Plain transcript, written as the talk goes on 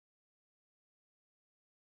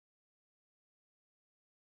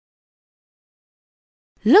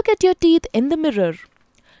Look at your teeth in the mirror.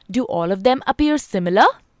 Do all of them appear similar?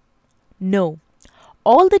 No,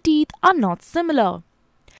 all the teeth are not similar.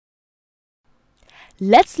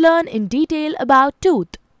 Let's learn in detail about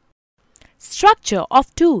tooth. Structure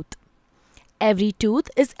of tooth. Every tooth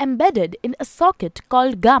is embedded in a socket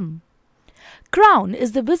called gum. Crown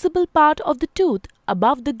is the visible part of the tooth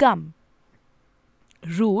above the gum.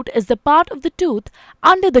 Root is the part of the tooth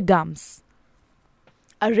under the gums.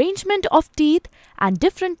 Arrangement of teeth and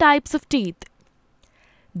different types of teeth.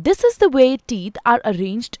 This is the way teeth are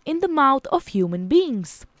arranged in the mouth of human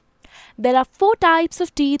beings. There are 4 types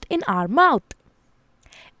of teeth in our mouth.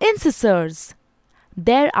 Incisors.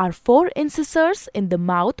 There are 4 incisors in the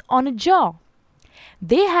mouth on a jaw.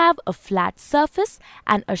 They have a flat surface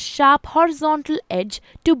and a sharp horizontal edge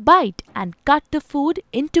to bite and cut the food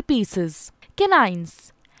into pieces.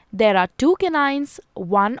 Canines. There are 2 canines,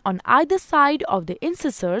 one on either side of the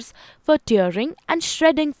incisors for tearing and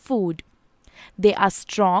shredding food. They are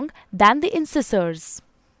stronger than the incisors.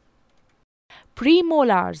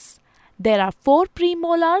 Pre-molars. There are 4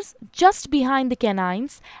 pre-molars just behind the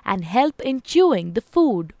canines and help in chewing the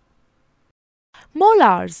food.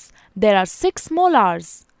 Molars. There are 6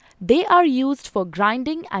 molars. They are used for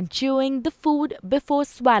grinding and chewing the food before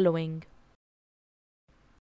swallowing.